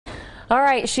All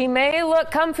right, she may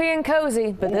look comfy and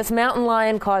cozy, but this mountain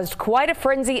lion caused quite a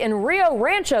frenzy in Rio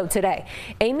Rancho today.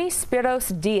 Amy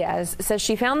Spiros Diaz says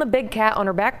she found the big cat on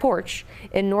her back porch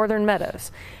in Northern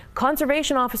Meadows.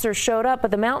 Conservation officers showed up,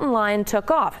 but the mountain lion took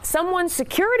off. Someone's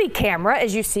security camera,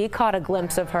 as you see, caught a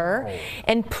glimpse of her.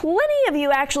 And plenty of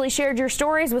you actually shared your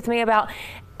stories with me about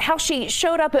how she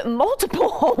showed up at multiple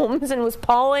homes and was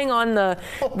pawing on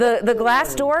the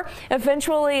glass door.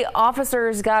 Eventually,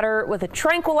 officers got her with a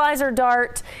tranquilizer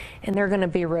dart, and they're going to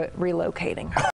be relocating her.